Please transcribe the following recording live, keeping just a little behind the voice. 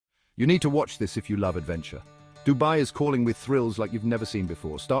You need to watch this if you love adventure. Dubai is calling with thrills like you've never seen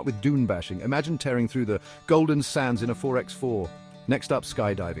before. Start with dune bashing. Imagine tearing through the golden sands in a 4x4. Next up,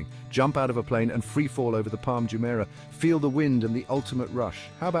 skydiving. Jump out of a plane and free fall over the Palm Jumeirah. Feel the wind and the ultimate rush.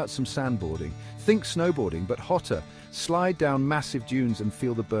 How about some sandboarding? Think snowboarding, but hotter. Slide down massive dunes and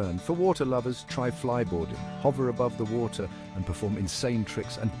feel the burn. For water lovers, try flyboarding. Hover above the water and perform insane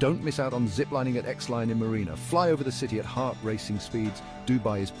tricks. And don't miss out on ziplining at X-Line in Marina. Fly over the city at heart-racing speeds.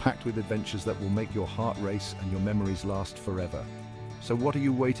 Dubai is packed with adventures that will make your heart race and your memories last forever. So what are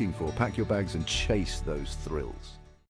you waiting for? Pack your bags and chase those thrills.